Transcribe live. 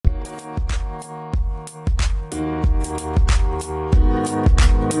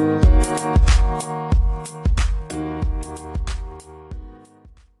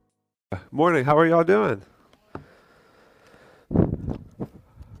morning. How are y'all doing?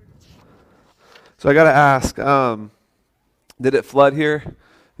 So I got to ask, did it flood here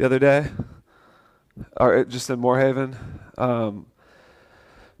the other day? Or just in Moorhaven?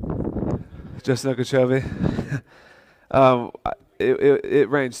 Just in Okeechobee? um, it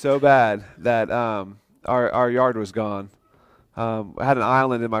rained so bad that our yard was gone. I had an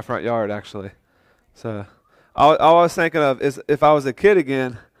island in my front yard, actually. So all I was thinking of is if I was a kid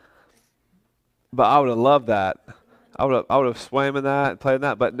again, but I would have loved that. I would have swam in that and played in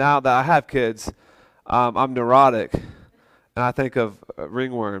that. But now that I have kids, I'm neurotic, and I think of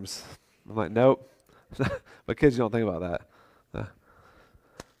ringworms. I'm like, nope. But kids don't think about that.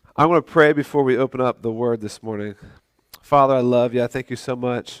 I want to pray before we open up the Word this morning. Father, I love you. I thank you so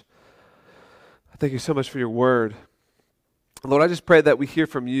much. I thank you so much for your Word. Lord, I just pray that we hear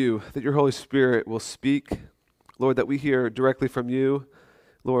from you, that your Holy Spirit will speak. Lord, that we hear directly from you,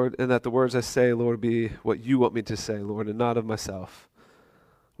 Lord, and that the words I say, Lord, be what you want me to say, Lord, and not of myself.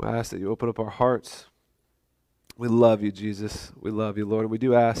 I ask that you open up our hearts. We love you, Jesus. We love you, Lord. And we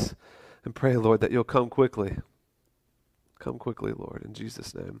do ask and pray, Lord, that you'll come quickly. Come quickly, Lord, in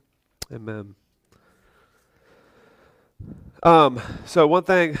Jesus' name. Amen. So one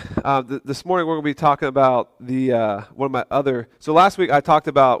thing, this morning we're going to be talking about one of my other. So last week I talked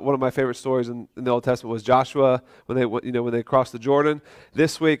about one of my favorite stories in the Old Testament was Joshua when they crossed the Jordan.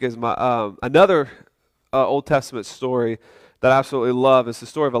 This week is my another Old Testament story that I absolutely love. It's the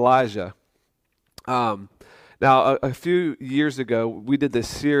story of Elijah. Now a few years ago we did this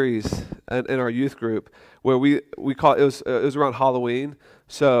series in our youth group where we call it was around Halloween.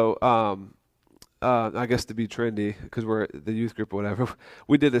 So. I guess to be trendy, because we're the youth group or whatever,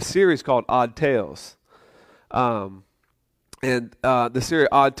 we did a series called Odd Tales. And the series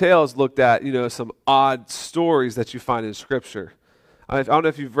Odd Tales looked at, some odd stories that you find in Scripture. I don't know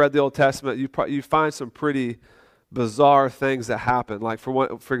if you've read the Old Testament, you find some pretty bizarre things that happen. Like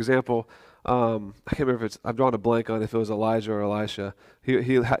for example, I can't remember I'm drawing a blank on if it was Elijah or Elisha.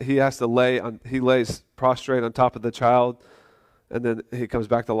 He has to he lays prostrate on top of the child, and then he comes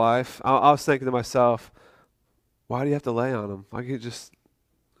back to life. I was thinking to myself, why do you have to lay on him? Why can't you just,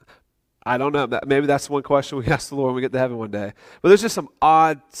 I don't know. Maybe that's one question we ask the Lord when we get to heaven one day. But there's just some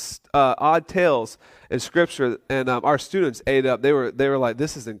odd tales in Scripture, and our students ate up. They were like,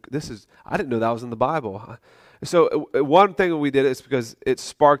 this is, I didn't know that was in the Bible. So one thing we did is because it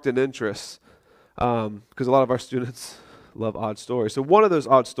sparked an interest, because a lot of our students love odd stories. So one of those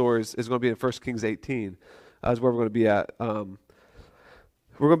odd stories is going to be in 1 Kings 18. That's where we're going to be at.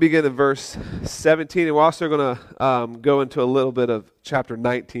 We're going to begin in verse 17, and we're also going to go into a little bit of chapter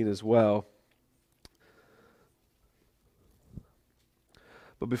 19 as well.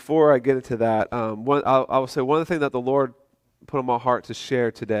 But before I get into that, I will say one of the things that the Lord put on my heart to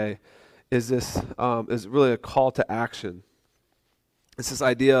share today is this is really a call to action. It's this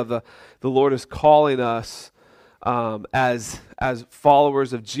idea of the Lord is calling us as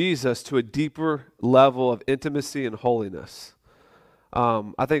followers of Jesus to a deeper level of intimacy and holiness.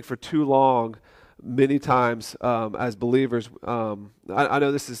 I think for too long, many times as believers, I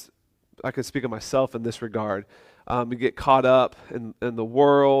know I can speak of myself in this regard. We get caught up in the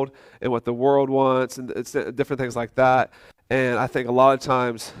world and what the world wants and it's different things like that. And I think a lot of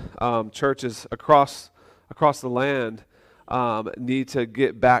times churches across the land need to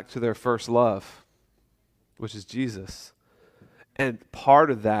get back to their first love, which is Jesus. And part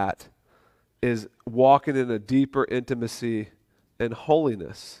of that is walking in a deeper intimacy and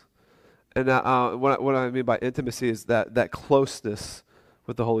holiness. And what I mean by intimacy is that closeness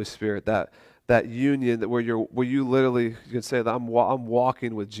with the Holy Spirit, that union where you literally, you can say that I'm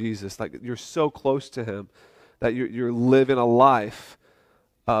walking with Jesus. Like you're so close to him that you're living a life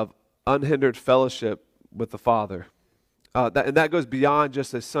of unhindered fellowship with the Father. And that goes beyond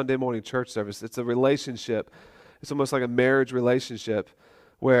just a Sunday morning church service. It's a relationship. It's almost like a marriage relationship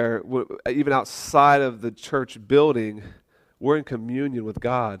where even outside of the church building, we're in communion with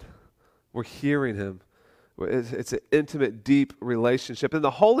God. We're hearing him. It's an intimate, deep relationship. And the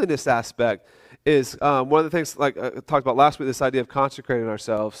holiness aspect is one of the things, like I talked about last week, this idea of consecrating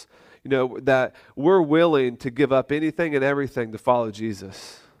ourselves, that we're willing to give up anything and everything to follow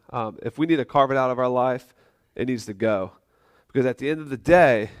Jesus. If we need to carve it out of our life, it needs to go. Because at the end of the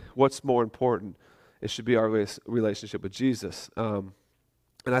day, what's more important? It should be our relationship with Jesus.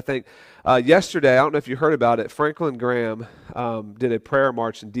 And I think yesterday, I don't know if you heard about it, Franklin Graham did a prayer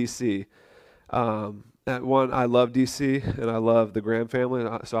march in D.C. I love D.C. and I love the Graham family,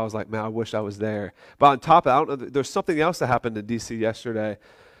 and so I was like, man, I wish I was there. But on top of that, there's something else that happened in D.C. yesterday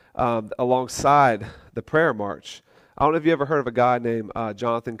alongside the prayer march. I don't know if you ever heard of a guy named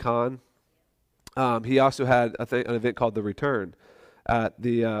Jonathan Cahn. He also had, I think, an event called The Return at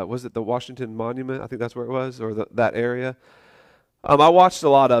the, was it the Washington Monument? I think that's where it was, or that area. I watched a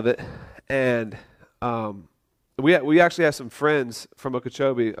lot of it, and we actually had some friends from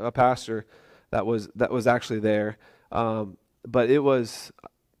Okeechobee, a pastor that was actually there. But it was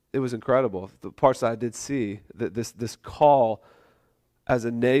incredible. The parts that I did see, that this call as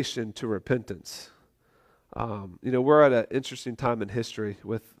a nation to repentance. We're at an interesting time in history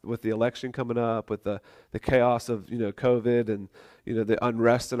with the election coming up, with the chaos of COVID and the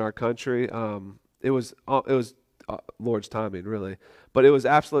unrest in our country. It was Lord's timing, really, but it was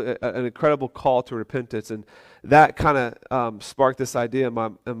absolutely an incredible call to repentance, and that kind of sparked this idea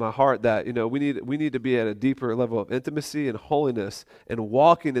in my heart that we need to be at a deeper level of intimacy and holiness and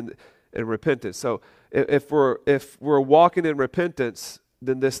walking in repentance. So if we're walking in repentance,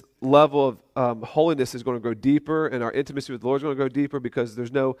 then this level of holiness is going to go deeper, and our intimacy with the Lord is going to go deeper because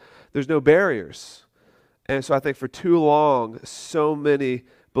there's no barriers. And so I think for too long, so many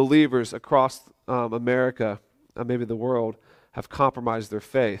believers across America, maybe the world, have compromised their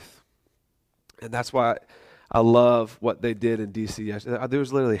faith. And that's why I love what they did in D.C. yesterday. There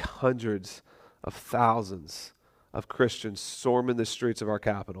was literally hundreds of thousands of Christians storming the streets of our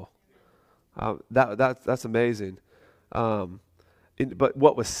capital. That's amazing. But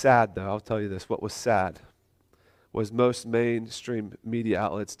what was sad, though, I'll tell you this, what was sad was most mainstream media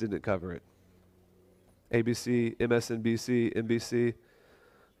outlets didn't cover it. ABC, MSNBC, NBC.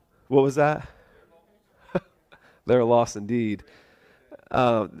 What was that? They're lost indeed.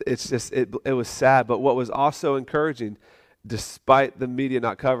 It's just, it was sad. But what was also encouraging, despite the media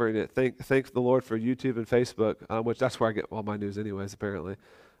not covering it, thank the Lord for YouTube and Facebook, which that's where I get all my news anyways, apparently.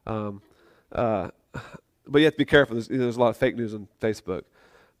 But you have to be careful. There's a lot of fake news on Facebook.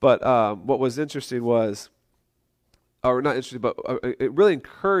 But what was interesting was, or not interesting, but it really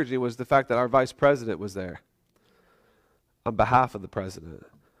encouraging was the fact that our vice president was there on behalf of the president.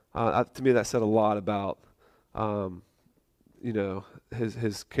 To me, that said a lot about,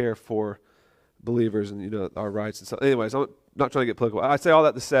 his care for believers and, our rights and stuff. Anyways, I'm not trying to get political. I say all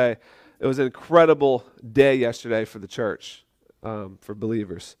that to say it was an incredible day yesterday for the church, for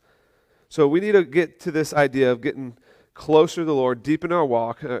believers. So we need to get to this idea of getting closer to the Lord, deepen our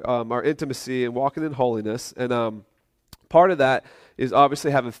walk, our intimacy, and walking in holiness. And part of that is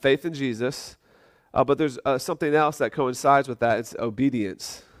obviously having faith in Jesus, but there's something else that coincides with that. It's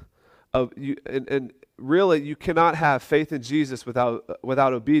obedience. And really, you cannot have faith in Jesus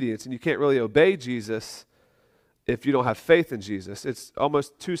without obedience, and you can't really obey Jesus if you don't have faith in Jesus. It's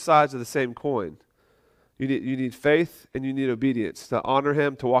almost two sides of the same coin. You need faith and you need obedience to honor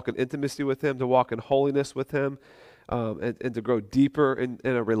Him, to walk in intimacy with Him, to walk in holiness with Him, and to grow deeper in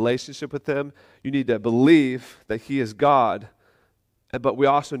a relationship with Him. You need to believe that He is God, but we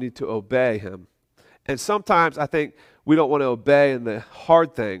also need to obey Him. And sometimes I think we don't want to obey in the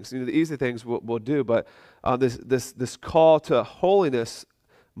hard things. The easy things we'll do, but this call to holiness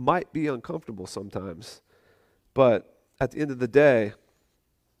might be uncomfortable sometimes. But at the end of the day,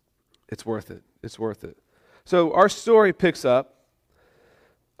 it's worth it. It's worth it. So our story picks up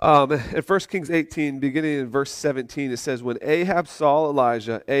in 1 Kings 18, beginning in verse 17. It says, when Ahab saw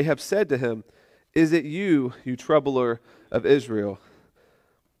Elijah, Ahab said to him, "Is it you, you troubler of Israel?"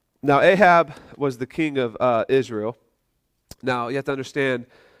 Now Ahab was the king of Israel. Now you have to understand,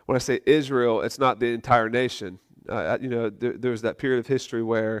 when I say Israel, it's not the entire nation. There's that period of history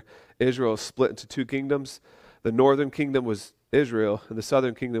where Israel is split into two kingdoms. The northern kingdom was Israel, and the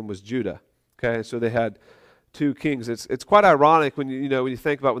southern kingdom was Judah. Okay, so they had two kings. It's quite ironic when you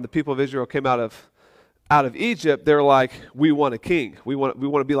think about when the people of Israel came out of Egypt, they're like, we want a king. We want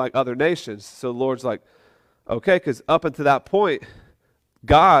to be like other nations. So the Lord's like, okay, because up until that point,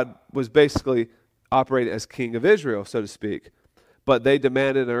 God was basically operating as king of Israel, so to speak. But they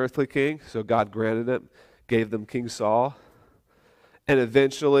demanded an earthly king, so God granted it, gave them King Saul. And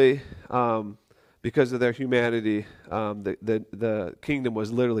eventually, because of their humanity, the kingdom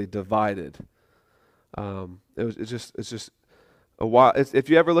was literally divided. It's just a while. If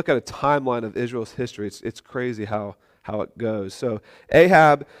you ever look at a timeline of Israel's history, it's crazy how it goes. So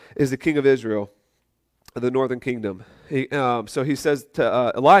Ahab is the king of Israel, the northern kingdom. So he says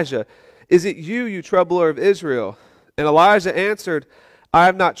to Elijah, "Is it you, you troubler of Israel?" And Elijah answered, "I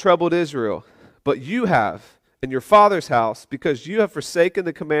have not troubled Israel, but you have in your father's house, because you have forsaken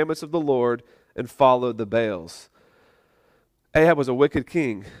the commandments of the Lord and followed the Baals." Ahab was a wicked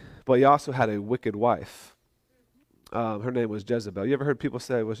king, but he also had a wicked wife. Her name was Jezebel. You ever heard people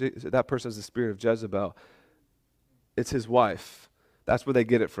say, well, that person is the spirit of Jezebel? It's his wife. That's where they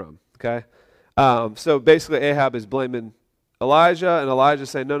get it from, okay? So basically Ahab is blaming Elijah, and Elijah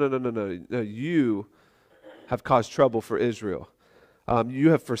saying, no, you have caused trouble for Israel. You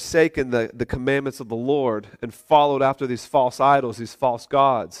have forsaken the commandments of the Lord and followed after these false idols, these false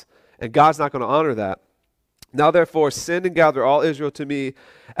gods. And God's not going to honor that. Now therefore, send and gather all Israel to me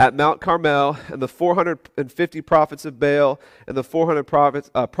at Mount Carmel, and the 450 prophets of Baal, and the 400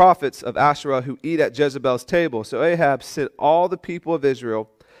 prophets of Asherah who eat at Jezebel's table. So Ahab sent all the people of Israel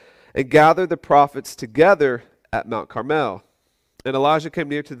and gathered the prophets together at Mount Carmel. And Elijah came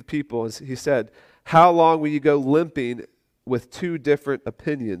near to the people, and he said, how long will you go limping with two different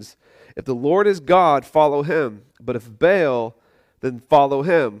opinions? If the Lord is God, follow him. But if Baal, then follow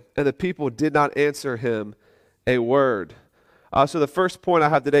him. And the people did not answer him a word. So the first point I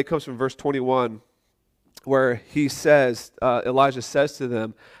have today comes from verse 21, where he says, Elijah says to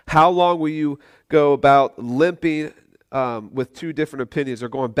them, how long will you go about limping with two different opinions, or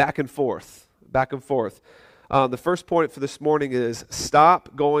going back and forth, back and forth? The first point for this morning is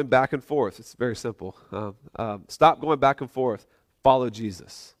stop going back and forth. It's very simple. Stop going back and forth. Follow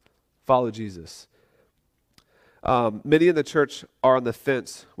Jesus. Follow Jesus. Many in the church are on the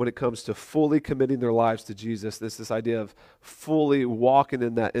fence when it comes to fully committing their lives to Jesus. There's this idea of fully walking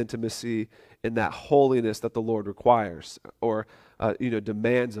in that intimacy, in that holiness that the Lord requires or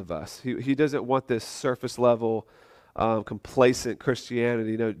demands of us. He doesn't want this surface level, complacent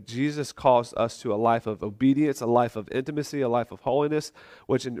Christianity. Jesus calls us to a life of obedience, a life of intimacy, a life of holiness,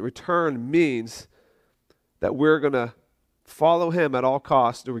 which in return means that we're going to follow him at all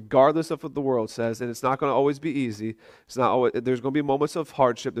costs, regardless of what the world says, and it's not going to always be easy. It's not always, there's going to be moments of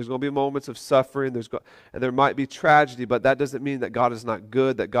hardship. There's going to be moments of suffering. And there might be tragedy, but that doesn't mean that God is not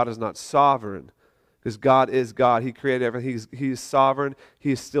good, that God is not sovereign, because God is God. He created everything. He is sovereign.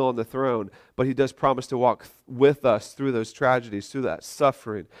 He is still on the throne, but he does promise to walk with us through those tragedies, through that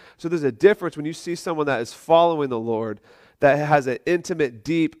suffering. So there's a difference when you see someone that is following the Lord, that has an intimate,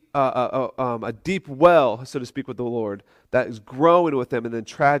 deep, a deep well, so to speak, with the Lord, that is growing with them, and then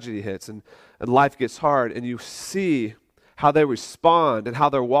tragedy hits, and life gets hard, and you see how they respond, and how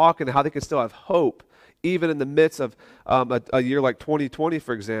they're walking, and how they can still have hope, even in the midst of a year like 2020,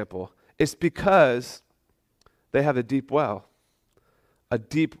 for example. It's because they have a deep well, a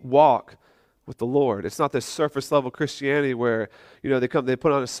deep walk with the Lord. It's not this surface level Christianity where, they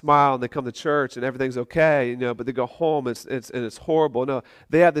put on a smile and they come to church and everything's okay, but they go home and it's horrible. No,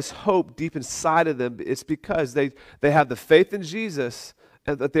 they have this hope deep inside of them. It's because they have the faith in Jesus,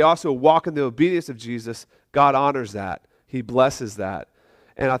 and that they also walk in the obedience of Jesus. God honors that. He blesses that.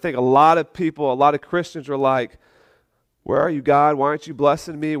 And I think a lot of people, a lot of Christians are like, where are you, God? Why aren't you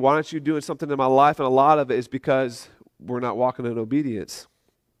blessing me? Why aren't you doing something in my life? And a lot of it is because we're not walking in obedience.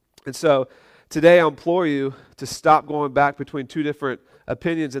 And so today I implore you to stop going back between two different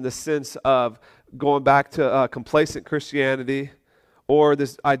opinions, in the sense of going back to complacent Christianity, or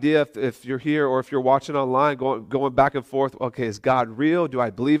this idea, if you're here or if you're watching online, going back and forth. Okay, is God real? Do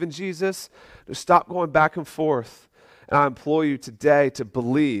I believe in Jesus? Just stop going back and forth. And I implore you today to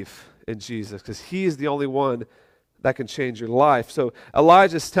believe in Jesus, because he is the only one that can change your life. So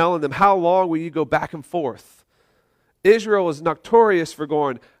Elijah's telling them, how long will you go back and forth? Israel is notorious for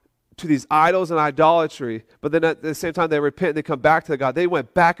going to these idols and idolatry, but then at the same time they repent and they come back to God. They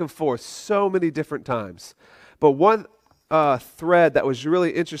went back and forth so many different times. But one thread that was really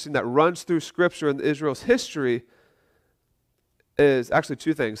interesting that runs through Scripture in Israel's history is actually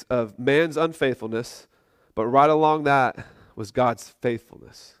two things: of man's unfaithfulness, but right along that was God's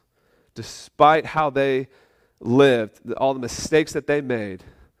faithfulness. Despite how they lived, all the mistakes that they made,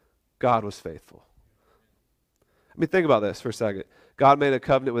 God was faithful. I mean, think about this for a second. God made a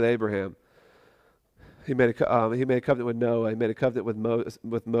covenant with Abraham. He made a covenant with Noah. He made a covenant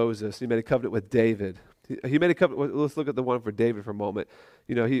with Moses. He made a covenant with David. He made a covenant. Let's look at the one for David for a moment.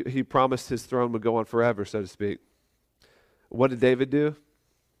 He promised his throne would go on forever, so to speak. What did David do?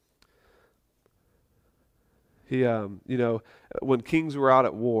 He, when kings were out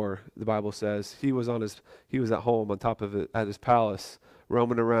at war, the Bible says, he was at home on top of it at his palace,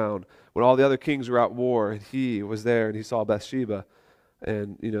 roaming around. When all the other kings were at war, he was there and he saw Bathsheba.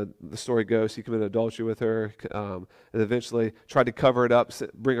 And, the story goes, he committed adultery with her, and eventually tried to cover it up,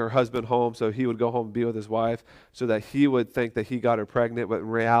 bring her husband home so he would go home and be with his wife, so that he would think that he got her pregnant, but in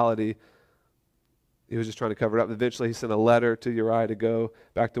reality, he was just trying to cover it up. Eventually, he sent a letter to Uriah to go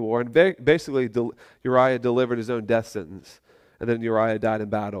back to war. And basically, Uriah delivered his own death sentence. And then Uriah died in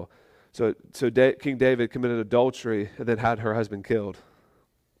battle. So King David committed adultery and then had her husband killed.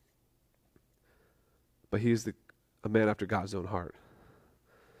 But he's a man after God's own heart.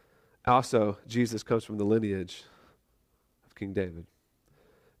 Also, Jesus comes from the lineage of King David.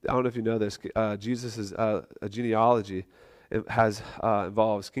 I don't know if you know this. Jesus is a genealogy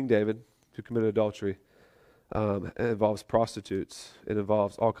involves King David, who committed adultery. It involves prostitutes. It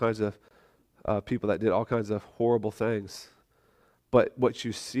involves all kinds of people that did all kinds of horrible things. But what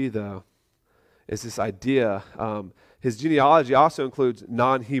you see, though, is this idea. His genealogy also includes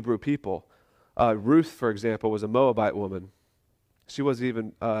non-Hebrew people. Ruth, for example, was a Moabite woman. She wasn't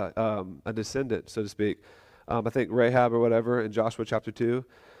even a descendant, so to speak. I think Rahab or whatever in Joshua chapter 2.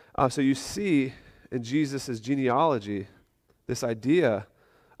 So you see in Jesus' genealogy this idea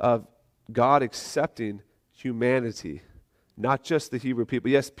of God accepting humanity, not just the Hebrew people.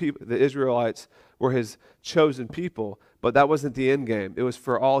 Yes, the Israelites were his chosen people, but that wasn't the end game. It was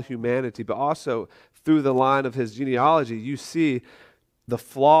for all humanity. But also through the line of his genealogy, you see the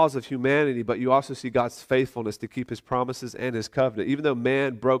flaws of humanity, but you also see God's faithfulness to keep his promises and his covenant. Even though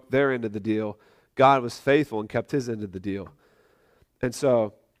man broke their end of the deal, God was faithful and kept his end of the deal. And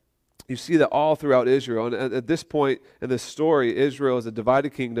so you see that all throughout Israel. And at this point in this story, Israel is a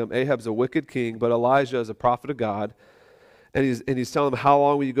divided kingdom. Ahab's a wicked king, but Elijah is a prophet of God. And he's telling them, how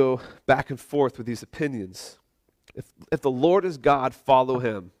long will you go back and forth with these opinions? If the Lord is God, follow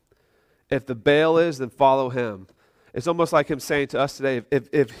him. If the Baal is, then follow him. It's almost like him saying to us today,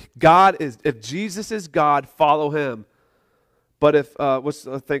 if Jesus is God, follow him. But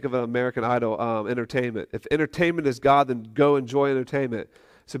think of an American Idol, entertainment. If entertainment is God, then go enjoy entertainment.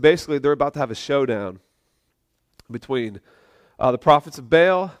 So basically, they're about to have a showdown between the prophets of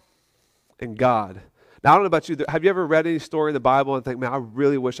Baal and God. Now, I don't know about you. Have you ever read any story in the Bible and think, man, I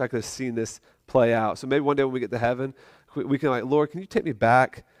really wish I could have seen this play out? So maybe one day when we get to heaven, we can like, Lord, can you take me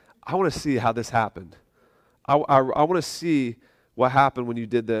back? I want to see how this happened. I want to see what happened when you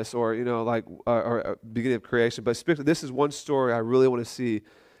did this, or or beginning of creation. But this is one story I really want to see.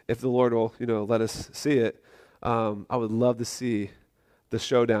 If the Lord will, let us see it, I would love to see the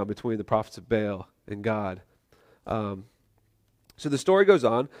showdown between the prophets of Baal and God. So the story goes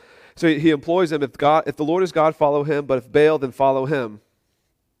on. So he employs them. If the Lord is God, follow him. But if Baal, then follow him.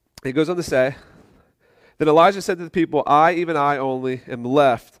 He goes on to say, then Elijah said to the people, even I only, am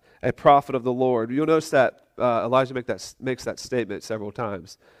left a prophet of the Lord. You'll notice that Elijah makes that statement several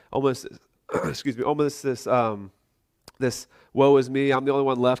times. Almost, almost this woe is me, I'm the only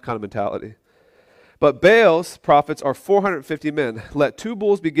one left kind of mentality. But Baal's prophets are 450 men. Let 2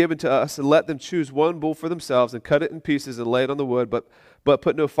 bulls be given to us, and let them choose 1 bull for themselves, and cut it in pieces and lay it on the wood, but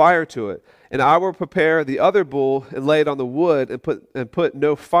put no fire to it. And I will prepare the other bull and lay it on the wood, and put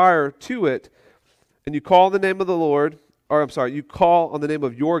no fire to it. And you call on the name of the Lord. You call on the name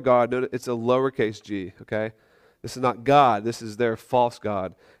of your God. Notice it's a lowercase g, okay? This is not God. This is their false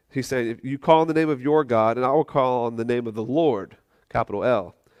God. He's saying, if you call on the name of your God, and I will call on the name of the Lord, capital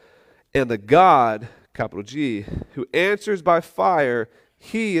L. And the God, capital G, who answers by fire,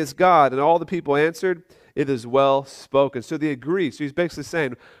 he is God. And all the people answered, it is well spoken. So they agree. So he's basically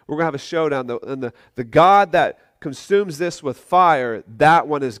saying, we're going to have a showdown. And the God that consumes this with fire, that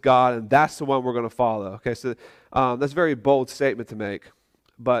one is God, and that's the one we're going to follow. Okay, so that's a very bold statement to make,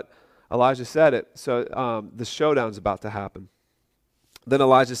 but Elijah said it, so the showdown's about to happen. Then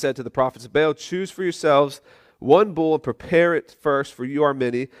Elijah said to the prophets of Baal, choose for yourselves 1 bull and prepare it first, for you are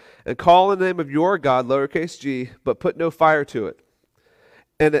many, and call on the name of your God, lowercase g, but put no fire to it.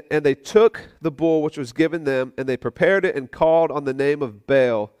 And they took the bull which was given them, and they prepared it and called on the name of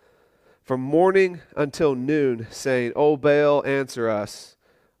Baal from morning until noon, saying, O Baal, answer us.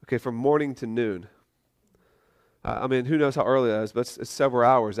 Okay, from morning to noon. Who knows how early that is, but it's several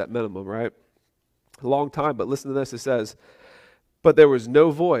hours at minimum, right? A long time, but listen to this. It says, but there was no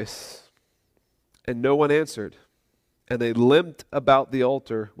voice, and no one answered, and they limped about the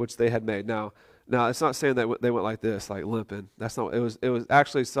altar which they had made. Now it's not saying that they went like this, like limping. That's not. It was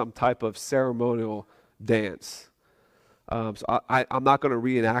actually some type of ceremonial dance. So I'm not going to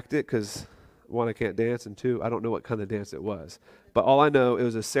reenact it because, 1, I can't dance, and 2, I don't know what kind of dance it was. But all I know, it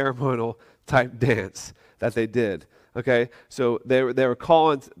was a ceremonial type dance that they did. Okay, so they were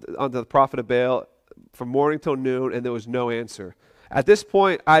calling onto the prophet of Baal from morning till noon, and there was no answer. At this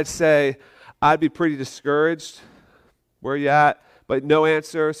point, I'd say I'd be pretty discouraged. Where are you at? But no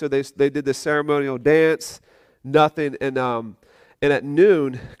answer. So they did the ceremonial dance, nothing, and at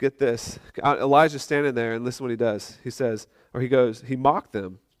noon, get this, Elijah's standing there, and listen to what he does. He mocked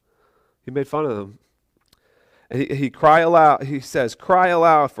them. He made fun of them. And he says, cry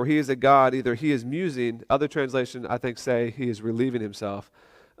aloud, for he is a God. Either he is musing, other translation, I think, say he is relieving himself.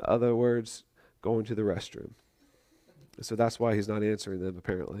 Other words, going to the restroom. So that's why he's not answering them,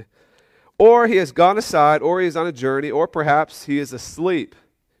 apparently. Or he has gone aside, or he is on a journey, or perhaps he is asleep.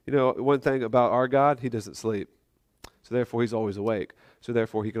 You know, one thing about our God, he doesn't sleep. So therefore, he's always awake. So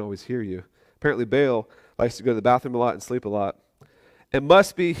therefore, he can always hear you. Apparently, Baal likes to go to the bathroom a lot and sleep a lot. It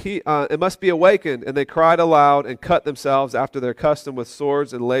must be awakened, and they cried aloud and cut themselves after their custom with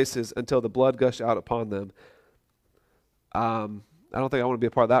swords and laces until the blood gushed out upon them. I don't think I want to be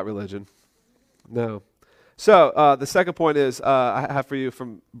a part of that religion. No. So the second point is I have for you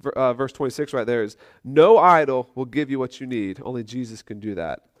from verse 26 right there is, no idol will give you what you need. Only Jesus can do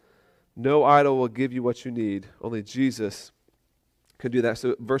that. No idol will give you what you need. Only Jesus can do that.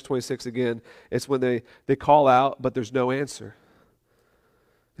 So verse 26 again, it's when they call out, but there's no answer.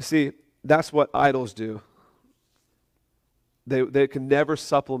 You see, that's what idols do. They can never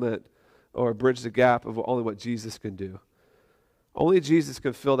supplement or bridge the gap of only what Jesus can do. Only Jesus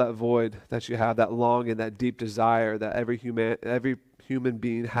can fill that void that you have, that longing, that deep desire that every human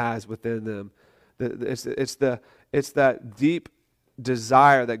being has within them. It's that deep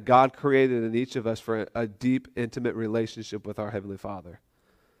desire that God created in each of us for a deep, intimate relationship with our Heavenly Father.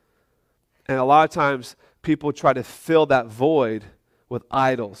 And a lot of times people try to fill that void with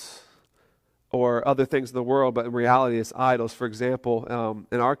idols or other things in the world, but in reality it's idols. For example,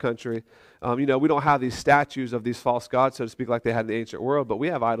 in our country, we don't have these statues of these false gods, so to speak, like they had in the ancient world, but we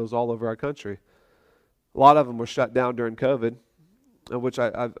have idols all over our country. A lot of them were shut down during COVID, which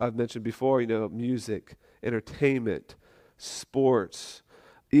I've mentioned before, music, entertainment, sports,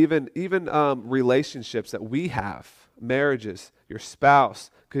 even relationships that we have, marriages, your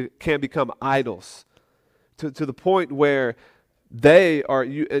spouse can become idols to the point where they are,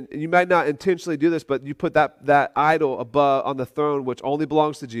 and you might not intentionally do this, but you put that idol above on the throne, which only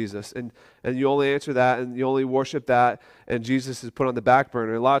belongs to Jesus, and you only answer that, and you only worship that, and Jesus is put on the back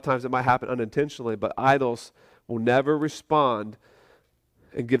burner. A lot of times it might happen unintentionally, but idols will never respond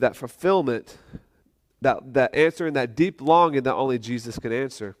and give that fulfillment, that answer, and that deep longing that only Jesus can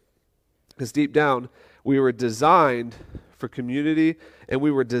answer. Because deep down, we were designed for community, and we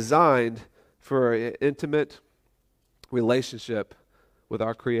were designed for an intimate relationship with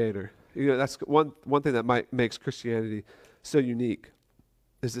our Creator. That's one thing that makes Christianity so unique,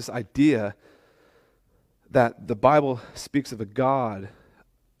 is this idea that the Bible speaks of a God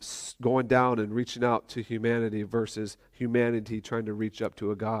going down and reaching out to humanity versus humanity trying to reach up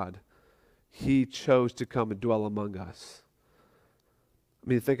to a God. He chose to come and dwell among us. I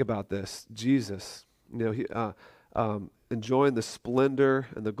mean, think about this. Jesus, enjoying the splendor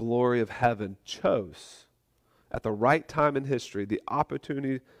and the glory of heaven, chose at the right time in history, the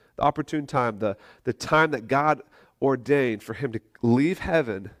opportune time, the time that God ordained for him to leave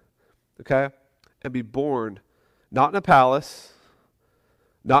heaven, okay, and be born, not in a palace,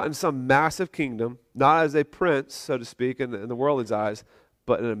 not in some massive kingdom, not as a prince, so to speak, in the world's eyes,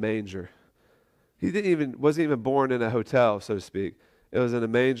 but in a manger. He wasn't even born in a hotel, so to speak. It was in a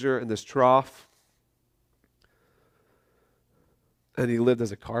manger in this trough, and he lived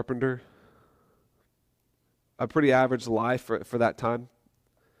as a carpenter. A pretty average life for that time.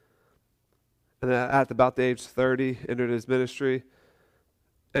 And at about the age of 30, entered his ministry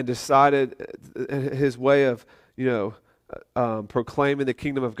and decided his way of, proclaiming the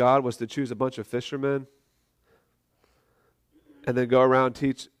kingdom of God was to choose a bunch of fishermen and then go around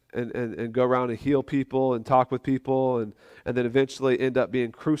teach and go around and heal people and talk with people and then eventually end up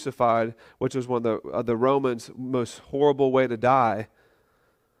being crucified, which was one of the Romans' most horrible way to die,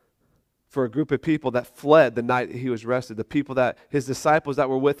 for a group of people that fled the night he was arrested. The people that, his disciples that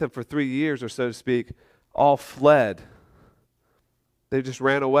were with him for 3 years or so to speak, all fled. They just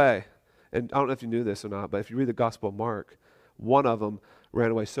ran away. And I don't know if you knew this or not, but if you read the Gospel of Mark, one of them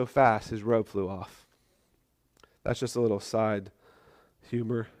ran away so fast his robe flew off. That's just a little side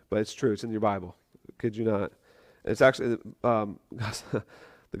humor, but it's true. It's in your Bible. Kid you not. It's actually,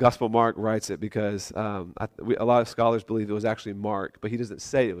 the Gospel of Mark writes it because a lot of scholars believe it was actually Mark, but he doesn't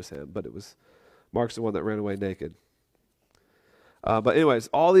say it was him, but it was Mark's the one that ran away naked. But anyways,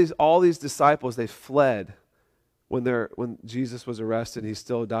 all these disciples, they fled when Jesus was arrested. He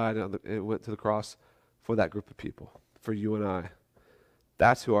still died and went to the cross for that group of people, for you and I.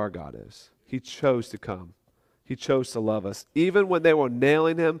 That's who our God is. He chose to come. He chose to love us. Even when they were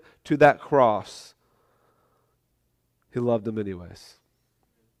nailing him to that cross, he loved them anyways.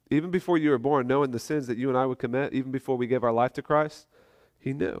 Even before you were born, knowing the sins that you and I would commit, even before we gave our life to Christ,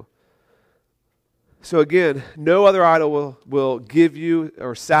 he knew. So again, no other idol will give you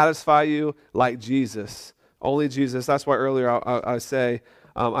or satisfy you like Jesus. Only Jesus. That's why earlier I say,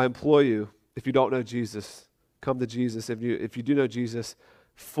 I implore you, if you don't know Jesus, come to Jesus. If you do know Jesus,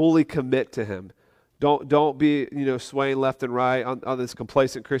 fully commit to him. Don't be swaying left and right on this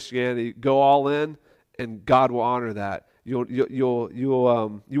complacent Christianity. Go all in, and God will honor that. You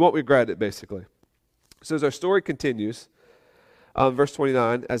won't regret it, basically. So as our story continues, Verse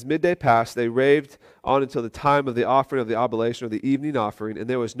 29, as midday passed, they raved on until the time of the offering of the oblation or the evening offering, and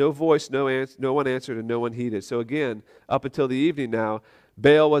there was no voice, no one answered, and no one heeded. So again, up until the evening now,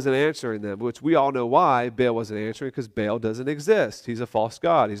 Baal wasn't answering them, which we all know why Baal wasn't answering, because Baal doesn't exist. He's a false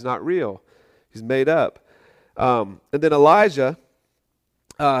god. He's not real. He's made up. And then Elijah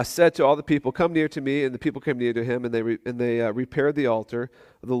said to all the people, come near to me, and the people came near to him, and they repaired the altar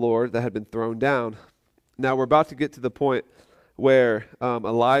of the Lord that had been thrown down. Now we're about to get to the point where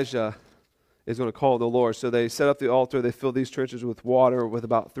Elijah is going to call on the Lord. So they set up the altar, they filled these trenches with water, with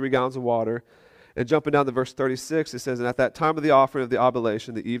about 3 gallons of water. And jumping down to verse 36, it says, and at that time of the offering of the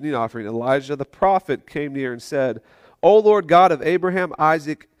oblation, the evening offering, Elijah the prophet came near and said, O Lord God of Abraham,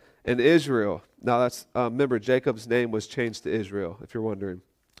 Isaac, and Israel. Now that's, remember, Jacob's name was changed to Israel, if you're wondering.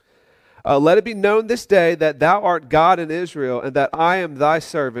 Let it be known this day that thou art God in Israel, and that I am thy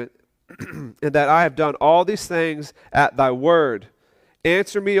servant, and that I have done all these things at thy word.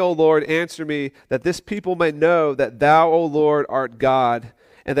 Answer me, O Lord, answer me, that this people may know that thou, O Lord, art God,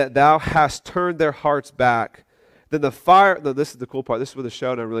 and that thou hast turned their hearts back. Then the fire, no, this is the cool part, this is where the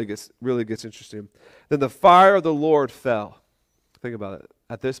showdown really gets interesting. Then the fire of the Lord fell. Think about it.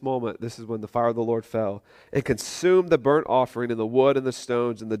 At this moment, this is when the fire of the Lord fell and consumed the burnt offering and the wood and the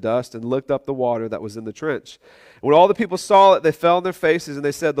stones and the dust and licked up the water that was in the trench. When all the people saw it, they fell on their faces and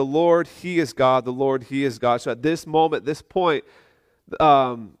they said, the Lord, He is God, the Lord, He is God. So at this moment, this point,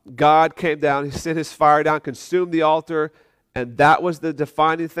 God came down, He sent His fire down, consumed the altar, and that was the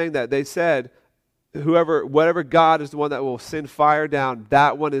defining thing that they said, whatever God is the one that will send fire down,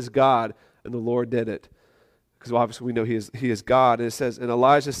 that one is God, and the Lord did it. Because obviously we know he is God. And it says, and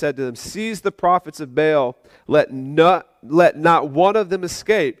Elijah said to them, seize the prophets of Baal, let not one of them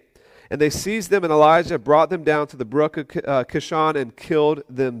escape. And they seized them, and Elijah brought them down to the brook of Kishon and killed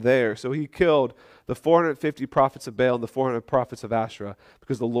them there. So he killed the 450 prophets of Baal and the 400 prophets of Asherah,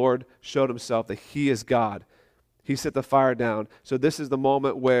 because the Lord showed Himself that He is God. He set the fire down. So this is the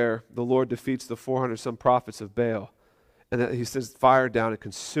moment where the Lord defeats the 400 some prophets of Baal, and that He sends fire down and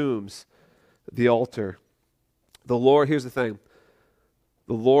consumes the altar. The Lord, here's the thing,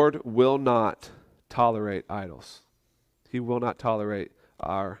 the Lord will not tolerate idols. He will not tolerate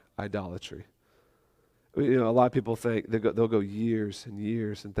our idolatry. You know, a lot of people think, they'll go years and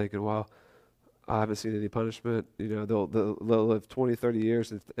years and thinking, well, I haven't seen any punishment. You know, they'll live 20, 30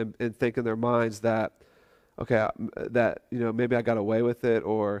 years and think in their minds that, okay, that, you know, maybe I got away with it,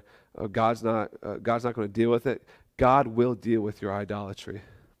 or God's not going to deal with it. God will deal with your idolatry.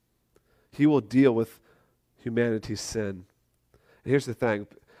 He will deal with humanity's sin. And here's the thing.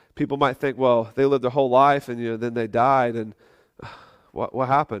 People might think, well, they lived their whole life and, you know, then they died, and what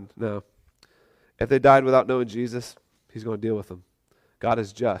happened? No. If they died without knowing Jesus, He's going to deal with them. God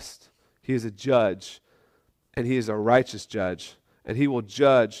is just. He is a judge, and He is a righteous judge, and He will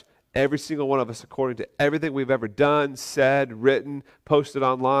judge every single one of us according to everything we've ever done, said, written, posted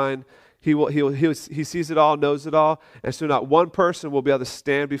online. He sees it all, knows it all, and so not one person will be able to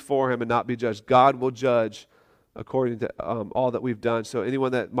stand before Him and not be judged. God will judge according to all that we've done. So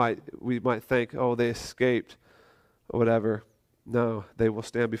anyone that we might think, oh, they escaped or whatever, no, they will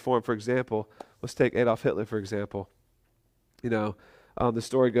stand before Him. For example, let's take Adolf Hitler, for example. You know, the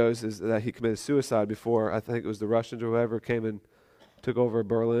story goes is that he committed suicide before, I think it was the Russians or whoever came and took over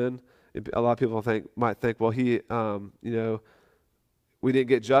Berlin. A lot of people might think, well, he, you know, we didn't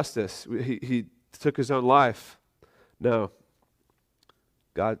get justice. He took his own life. No.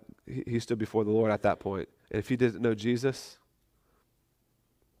 God, he stood before the Lord at that point. And if he didn't know Jesus,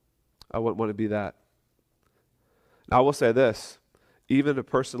 I wouldn't want to be that. Now, I will say this. Even a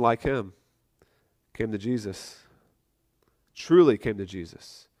person like him came to Jesus, truly came to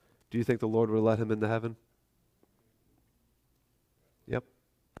Jesus. Do you think the Lord would let him into heaven? Yep.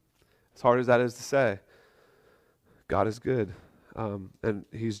 As hard as that is to say, God is good, and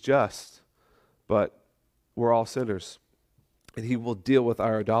He's just, but we're all sinners, and He will deal with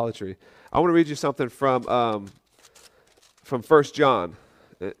our idolatry. I want to read you something from 1 John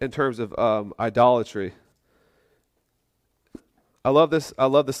in terms of idolatry. I love this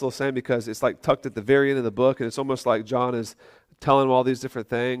little saying because it's like tucked at the very end of the book, and it's almost like John is telling him all these different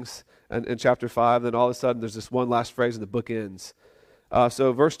things in chapter 5, and then all of a sudden there's this one last phrase and the book ends.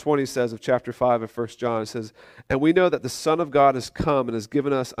 So verse 20 says of chapter 5 of 1 John, it says, and we know that the Son of God has come and has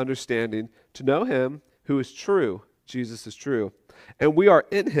given us understanding to know Him who is true. Jesus is true. And we are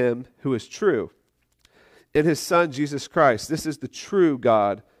in Him who is true, in His Son Jesus Christ. This is the true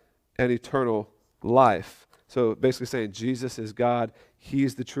God and eternal life. So basically saying Jesus is God.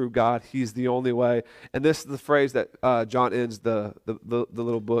 He's the true God. He's the only way. And this is the phrase that John ends the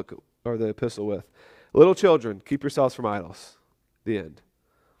little book or the epistle with. Little children, keep yourselves from idols. The end.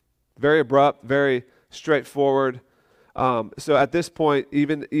 Very abrupt, very straightforward. So at this point,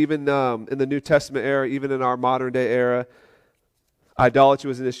 even in the New Testament era, even in our modern day era, idolatry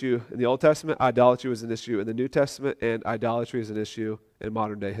was an issue in the Old Testament, idolatry was an issue in the New Testament, and idolatry is an issue in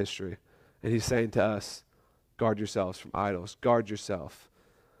modern day history. And he's saying to us, guard yourselves from idols. Guard yourself.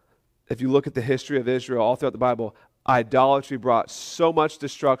 If you look at the history of Israel all throughout the Bible, idolatry brought so much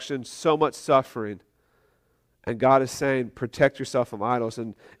destruction, so much suffering. And God is saying, protect yourself from idols.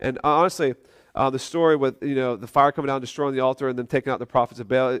 And honestly, the story with the fire coming down, destroying the altar, and then taking out the prophets of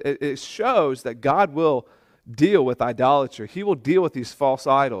Baal, it shows that God will deal with idolatry. He will deal with these false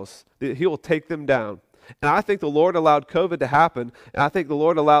idols. He will take them down. And I think the Lord allowed COVID to happen, and I think the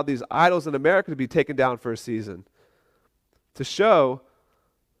Lord allowed these idols in America to be taken down for a season to show,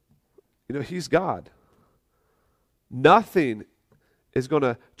 He's God. Nothing is going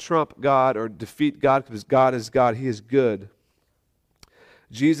to trump God or defeat God because God is God. He is good.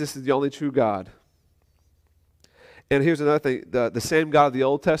 Jesus is the only true God. And here's another thing. The same God of the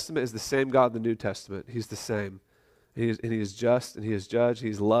Old Testament is the same God of the New Testament. He's the same. He is just and He is judge.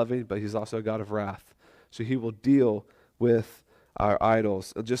 He's loving, but He's also a God of wrath. So He will deal with our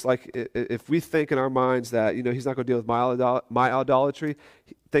idols. Just like if we think in our minds that, He's not going to deal with my idolatry,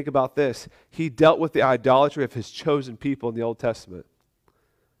 think about this. He dealt with the idolatry of His chosen people in the Old Testament.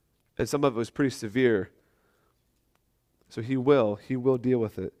 And some of it was pretty severe. So He will deal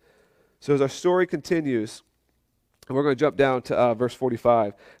with it. So as our story continues, and we're going to jump down to verse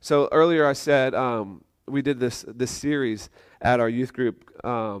 45. So earlier I said we did this series at our youth group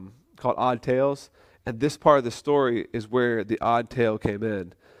called Odd Tales. And this part of the story is where the odd tale came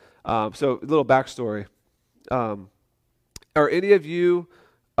in. So a little backstory. Are any of you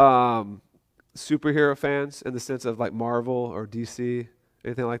superhero fans in the sense of like Marvel or DC,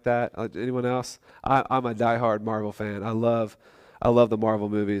 anything like that? Anyone else? I'm a diehard Marvel fan. I love the Marvel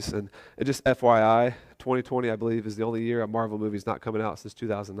movies. And just FYI, 2020 I believe is the only year a Marvel movie's not coming out since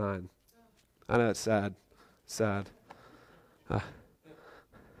 2009. I know it's sad. Sad.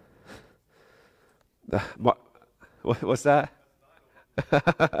 What's that?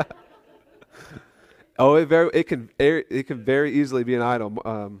 Oh, it can very easily be an idol.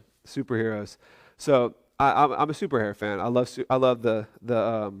 Superheroes. So I'm a superhero fan. I love the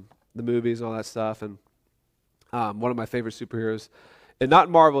movies and all that stuff. And one of my favorite superheroes, and not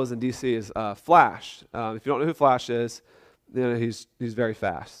Marvel, is in DC, is Flash. If you don't know who Flash is, he's very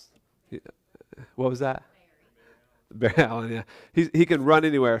fast. What was that? Barry Allen. Yeah, he can run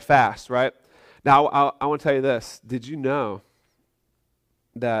anywhere fast, right? Now, I want to tell you this. Did you know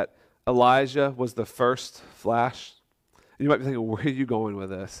that Elijah was the first Flash? You might be thinking, where are you going with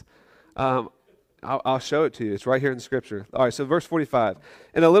this? I'll show it to you. It's right here in the Scripture. All right, so verse 45.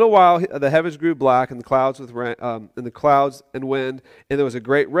 In a little while, the heavens grew black, and the clouds and wind, and there was a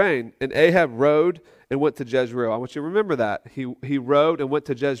great rain. And Ahab rode and went to Jezreel. I want you to remember that. He rode and went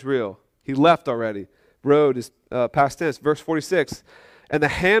to Jezreel. He left already. Rode is past tense. Verse 46. And the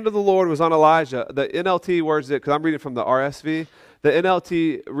hand of the Lord was on Elijah. The NLT words it, because I'm reading from the RSV. The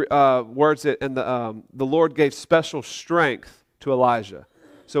NLT words it, and the Lord gave special strength to Elijah.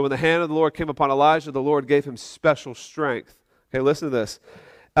 So when the hand of the Lord came upon Elijah, the Lord gave him special strength. Okay, listen to this.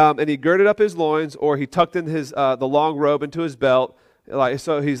 And he girded up his loins, or he tucked in the long robe into his belt.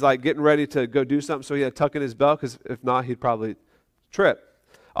 So he's like getting ready to go do something, so he had to tuck in his belt, because if not, he'd probably trip.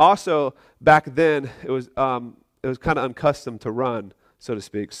 Also, back then, it was kind of unaccustomed to run, so to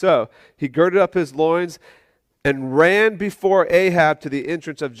speak. So he girded up his loins and ran before Ahab to the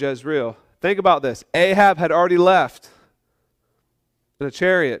entrance of Jezreel. Think about this. Ahab had already left in a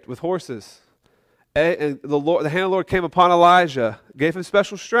chariot with horses. And the hand of the Lord came upon Elijah, gave him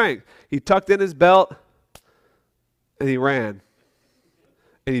special strength. He tucked in his belt, and he ran.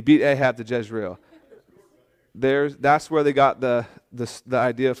 And he beat Ahab to Jezreel. That's where they got the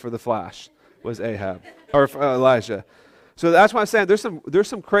idea for the Flash, was Ahab, or Elijah. So that's why I'm saying there's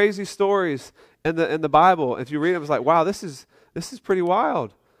some crazy stories in the Bible. If you read them, it's like, wow, this is pretty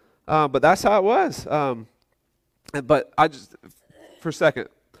wild. But that's how it was. But for a second,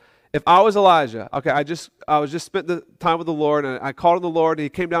 if I was Elijah, okay, I was just spent the time with the Lord, and I called on the Lord, and He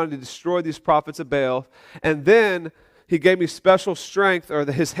came down to destroy these prophets of Baal, and then He gave me special strength, or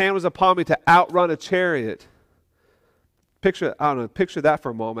His hand was upon me to outrun a chariot. Picture that for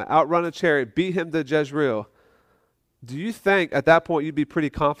a moment. Outrun a chariot, beat him to Jezreel. Do you think at that point you'd be pretty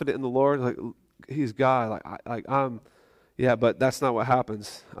confident in the Lord? Like, He's God. Yeah, but that's not what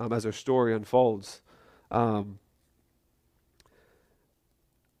happens as our story unfolds.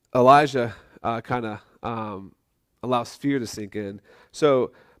 Elijah kind of allows fear to sink in.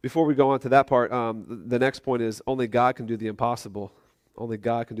 So before we go on to that part, the next point is only God can do the impossible. Only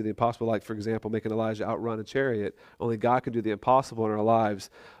God can do the impossible, like, for example, making Elijah outrun a chariot. Only God can do the impossible in our lives.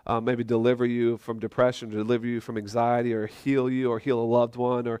 Maybe deliver you from depression, deliver you from anxiety, or heal you, or heal a loved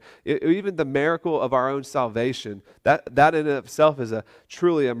one, or even the miracle of our own salvation. That in itself is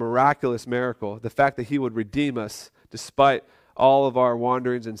truly a miraculous miracle. The fact that he would redeem us despite all of our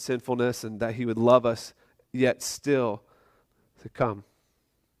wanderings and sinfulness, and that he would love us, yet still to come,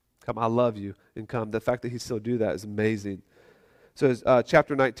 I love you, and come. The fact that he still do that is amazing. So as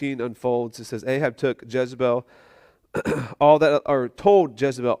chapter 19 unfolds, it says Ahab took Jezebel told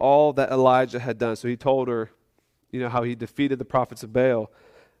Jezebel all that Elijah had done. So he told her, how he defeated the prophets of Baal,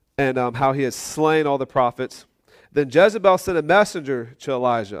 and how he had slain all the prophets. Then Jezebel sent a messenger to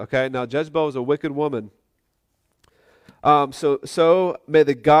Elijah. Okay, now Jezebel was a wicked woman. So may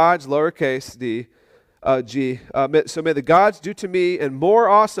the gods, lowercase d, so may the gods do to me and more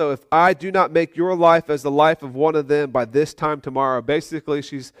also if I do not make your life as the life of one of them by this time tomorrow. Basically,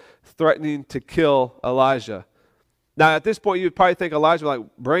 she's threatening to kill Elijah. Now, at this point, you'd probably think Elijah would like,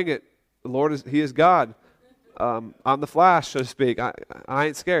 bring it. The Lord he is God. I'm the Flash, so to speak. I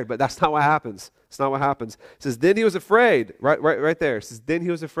ain't scared, but that's not what happens. It's not what happens. It says, then he was afraid. Right there. It says, then he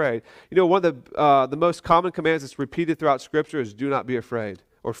was afraid. One of the most common commands that's repeated throughout Scripture is do not be afraid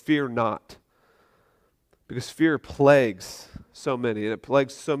or fear not. Because fear plagues so many, and it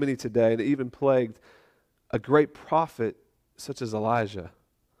plagues so many today, and it even plagued a great prophet such as Elijah.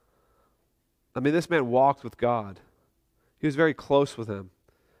 I mean, this man walked with God. He was very close with him.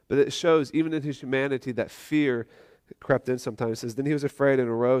 But it shows, even in his humanity, that fear crept in sometimes. It says, then he was afraid and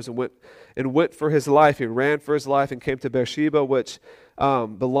arose and went for his life. He ran for his life and came to Beersheba, which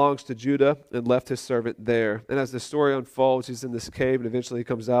belongs to Judah, and left his servant there. And as the story unfolds, he's in this cave, and eventually he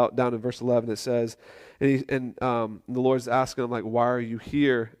comes out. Down in verse 11 it says, and the Lord's asking him, like, why are you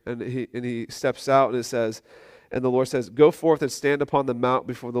here? And he steps out, and it says, and the Lord says, go forth and stand upon the mount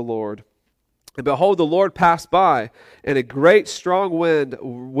before the Lord. And behold, the Lord passed by, and a great strong wind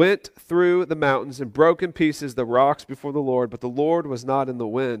went through the mountains and broke in pieces the rocks before the Lord, but the Lord was not in the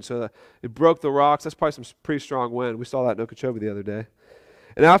wind. So it broke the rocks. That's probably some pretty strong wind. We saw that in Okeechobee the other day.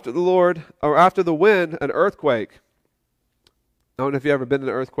 And after the wind, an earthquake. I don't know if you've ever been in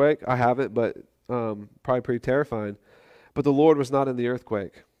an earthquake. I haven't, but probably pretty terrifying. But the Lord was not in the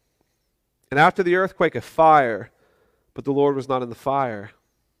earthquake. And after the earthquake, a fire, but the Lord was not in the fire.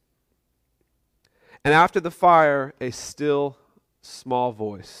 And after the fire, a still small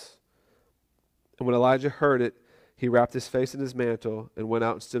voice. And when Elijah heard it, he wrapped his face in his mantle and went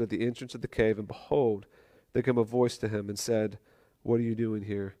out and stood at the entrance of the cave. And behold, there came a voice to him and said, what are you doing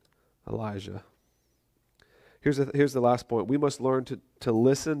here, Elijah? Here's the last point. We must learn to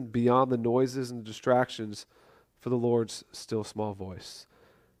listen beyond the noises and distractions for the Lord's still small voice.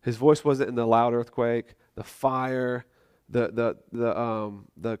 His voice wasn't in the loud earthquake, the fire,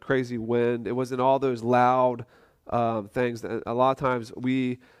 the crazy wind. It wasn't all those loud things. That a lot of times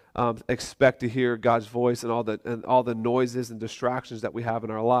we expect to hear God's voice and all the noises and distractions that we have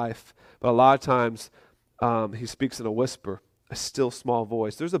in our life. But a lot of times he speaks in a whisper, a still small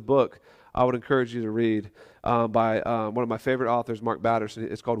voice. There's a book I would encourage you to read by one of my favorite authors, Mark Batterson.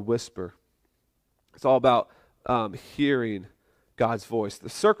 It's called Whisper. It's all about hearing God's voice. The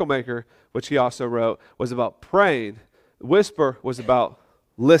Circle Maker, which he also wrote, was about praying. Whisper was about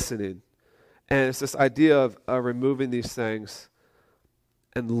listening. And it's this idea of removing these things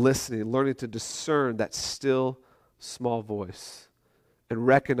and listening, learning to discern that still small voice and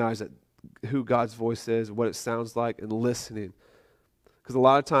recognize that who God's voice is, what it sounds like, and listening. Because a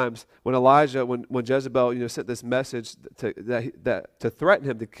lot of times when Jezebel sent this message to threaten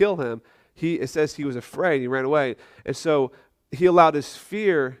him, to kill him, it says he was afraid, he ran away. And so he allowed his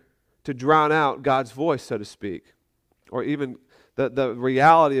fear to drown out God's voice, so to speak, or even the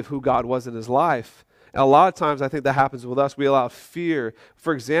reality of who God was in his life. And a lot of times I think that happens with us. We allow fear.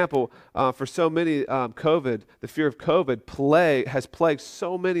 For example, for so many, the fear of COVID has plagued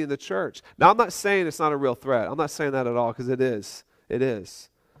so many in the church. Now, I'm not saying it's not a real threat. I'm not saying that at all, because it is. It is.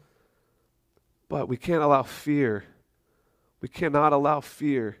 But we can't allow fear. We cannot allow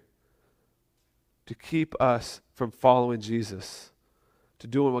fear to keep us from following Jesus, to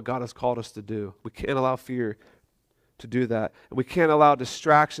doing what God has called us to do. We can't allow fear to do that. And we can't allow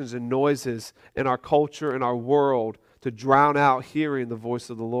distractions and noises in our culture and our world to drown out hearing the voice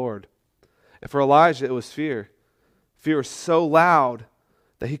of the Lord. And for Elijah, it was fear. Fear was so loud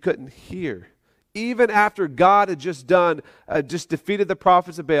that he couldn't hear. Even after God had just defeated the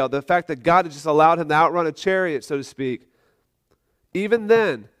prophets of Baal, the fact that God had just allowed him to outrun a chariot, so to speak, even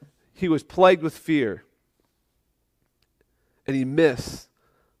then, he was plagued with fear. And he missed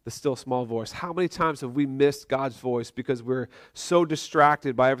the still small voice. How many times have we missed God's voice because we're so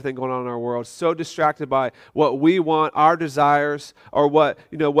distracted by everything going on in our world, so distracted by what we want, our desires, or what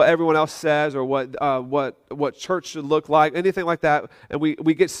everyone else says, or what church should look like, anything like that, and we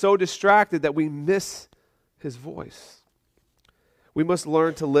get so distracted that we miss his voice. We must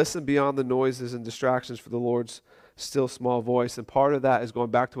learn to listen beyond the noises and distractions for the Lord's still small voice, and part of that is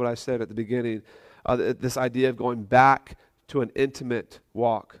going back to what I said at the beginning, this idea of going back to an intimate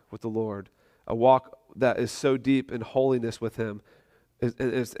walk with the Lord, a walk that is so deep in holiness with him.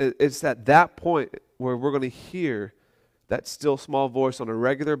 It's at that point where we're going to hear that still small voice on a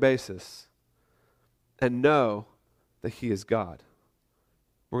regular basis and know that he is God.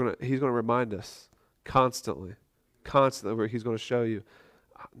 He's going to remind us constantly where he's going to show you,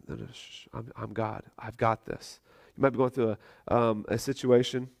 I'm God. I've got this. You might be going through a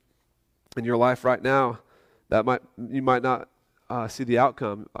situation in your life right now that you might not see the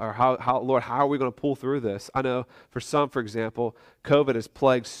outcome, or Lord, how are we going to pull through this? I know for some, for example, COVID has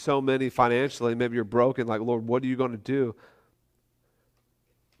plagued so many financially. Maybe you're broken, like, Lord, what are you going to do?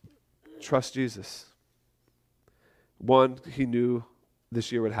 Trust Jesus. One, he knew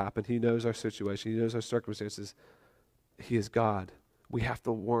this year would happen. He knows our situation. He knows our circumstances. He is God. We have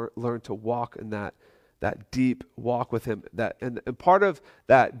to learn to walk in that deep walk with him. And part of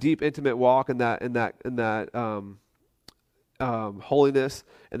that deep, intimate walk and that holiness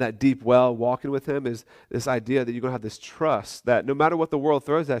and that deep well walking with him is this idea that you're going to have this trust that no matter what the world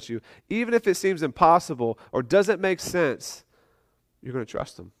throws at you, even if it seems impossible or doesn't make sense, you're going to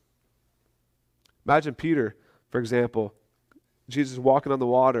trust him. Imagine Peter, for example. Jesus is walking on the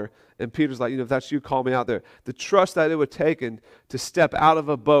water, and Peter's like, if that's you, call me out there. The trust that it would take to step out of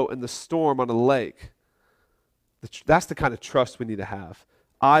a boat in the storm on a lake, that's the kind of trust we need to have.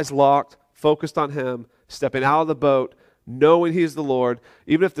 Eyes locked, focused on him, stepping out of the boat, knowing he's the Lord,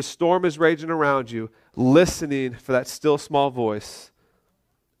 even if the storm is raging around you, listening for that still small voice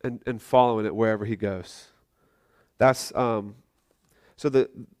and following it wherever he goes. That's so the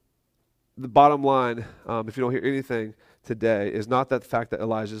bottom line, if you don't hear anything today, is not that the fact that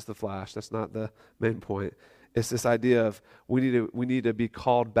Elijah's the flash. That's not the main point. It's this idea of we need to be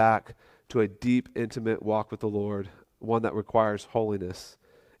called back to a deep, intimate walk with the Lord, one that requires holiness.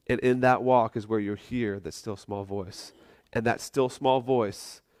 And in that walk is where you hear that still small voice. And that still small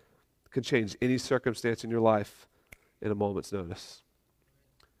voice can change any circumstance in your life in a moment's notice.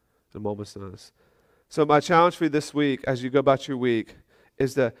 In a moment's notice. So my challenge for you this week, as you go about your week,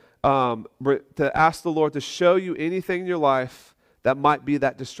 is to ask the Lord to show you anything in your life that might be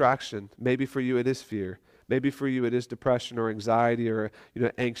that distraction. Maybe for you it is fear. Maybe for you it is depression or anxiety or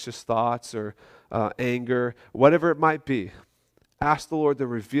anxious thoughts or anger, whatever it might be. Ask the Lord to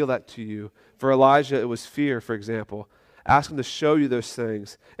reveal that to you. For Elijah, it was fear, for example. Ask him to show you those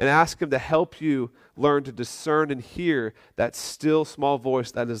things and ask him to help you learn to discern and hear that still small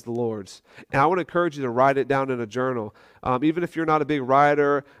voice that is the Lord's. And I want to encourage you to write it down in a journal. Even if you're not a big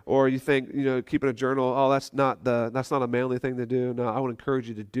writer or you think, keeping a journal, that's not a manly thing to do. No, I want to encourage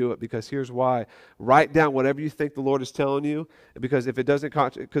you to do it because here's why. Write down whatever you think the Lord is telling you, because if it doesn't,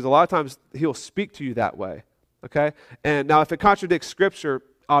 because a lot of times he'll speak to you that way. Okay? And now if it contradicts Scripture,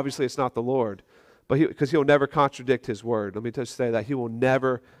 obviously it's not the Lord. But because he'll never contradict his word. Let me just say that he will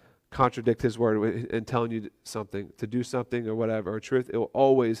never contradict his word in telling you something, to do something or whatever, or truth. It will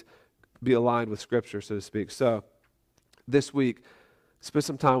always be aligned with Scripture, so to speak. So this week, spend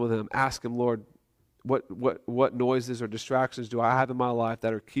some time with him. Ask him, Lord, what noises or distractions do I have in my life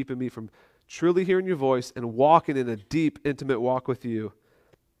that are keeping me from truly hearing your voice and walking in a deep, intimate walk with you?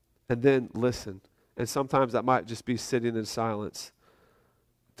 And then listen. And sometimes that might just be sitting in silence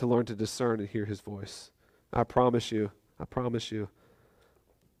to learn to discern and hear his voice. I promise you, you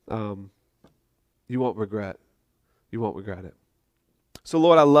won't regret. You won't regret it. So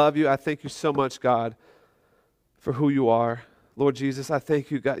Lord, I love you. I thank you so much, God, for who you are. Lord Jesus, I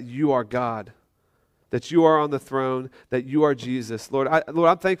thank you, God, you are God, that you are on the throne, that you are Jesus. Lord,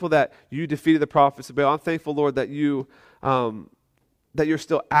 I'm thankful that you defeated the prophets of Baal. I'm thankful, Lord, that you're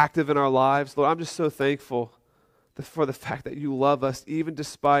still active in our lives. Lord, I'm just so thankful for the fact that you love us, even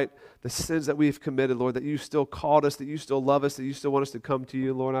despite the sins that we've committed, Lord, that you still called us, that you still love us, that you still want us to come to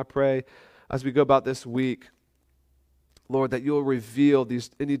you. Lord, I pray as we go about this week, Lord, that you'll reveal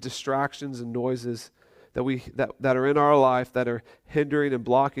any distractions and noises that are in our life that are hindering and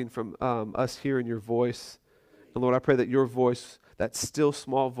blocking from us hearing your voice. And Lord, I pray that your voice, that still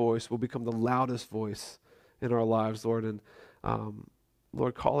small voice, will become the loudest voice in our lives, Lord. And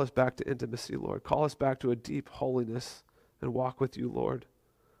Lord, call us back to intimacy, Lord. Call us back to a deep holiness and walk with you, Lord.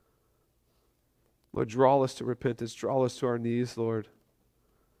 Lord, draw us to repentance. Draw us to our knees, Lord.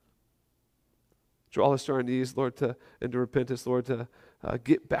 Draw us to our knees, Lord, into repentance, Lord, to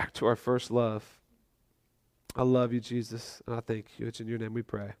get back to our first love. I love you, Jesus, and I thank you. It's in your name we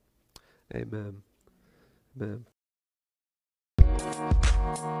pray. Amen. Amen.